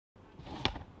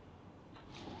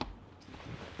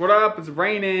What up? It's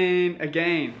raining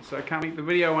again, so I can't make the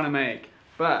video I want to make.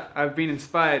 But I've been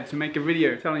inspired to make a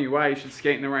video telling you why you should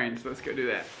skate in the rain, so let's go do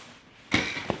that. I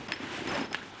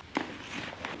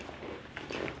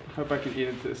hope I can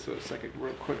edit this so it's like a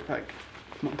real quick like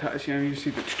montage, you know, you see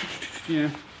the, you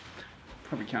know.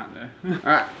 Probably can't though.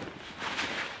 Alright.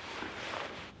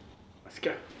 Let's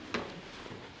go.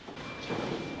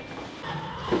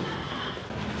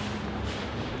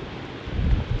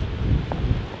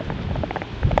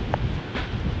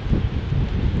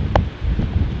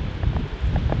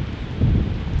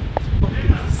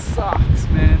 Sucks,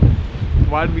 man.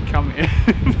 Why did we come here?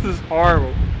 This is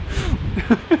horrible.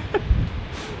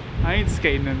 I ain't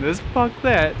skating in this. Fuck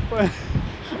that. I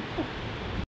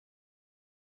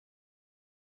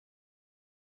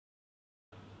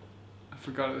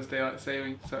forgot it was daylight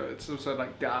saving, so it's also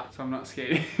like dark, so I'm not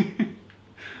skating.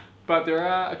 But there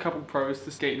are a couple pros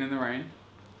to skating in the rain.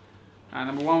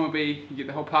 Number one would be you get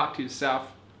the whole park to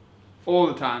yourself all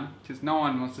the time, because no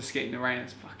one wants to skate in the rain.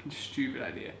 It's a fucking stupid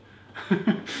idea.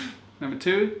 Number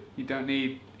two, you don't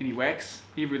need any wax.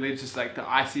 It really is just like the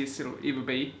iciest it'll ever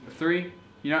be. Number three,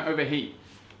 you don't overheat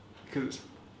because it's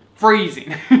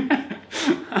freezing.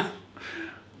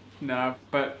 No,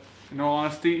 but in all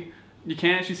honesty, you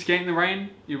can actually skate in the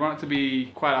rain. You want it to be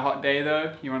quite a hot day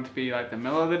though. You want it to be like the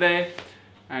middle of the day,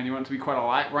 and you want it to be quite a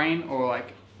light rain or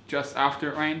like just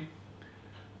after it rained.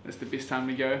 That's the best time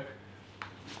to go.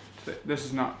 So this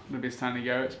is not the best time to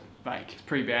go. It's like it's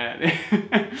pretty bad out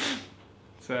there.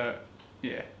 So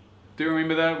yeah, do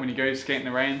remember though, when you go skate in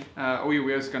the rain, all your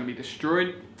wheels are going to be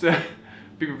destroyed. So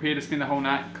be prepared to spend the whole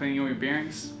night cleaning all your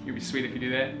bearings. You'll be sweet if you do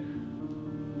that.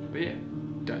 But yeah,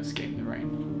 don't skate in the rain.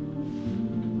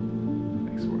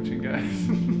 Thanks for watching, guys.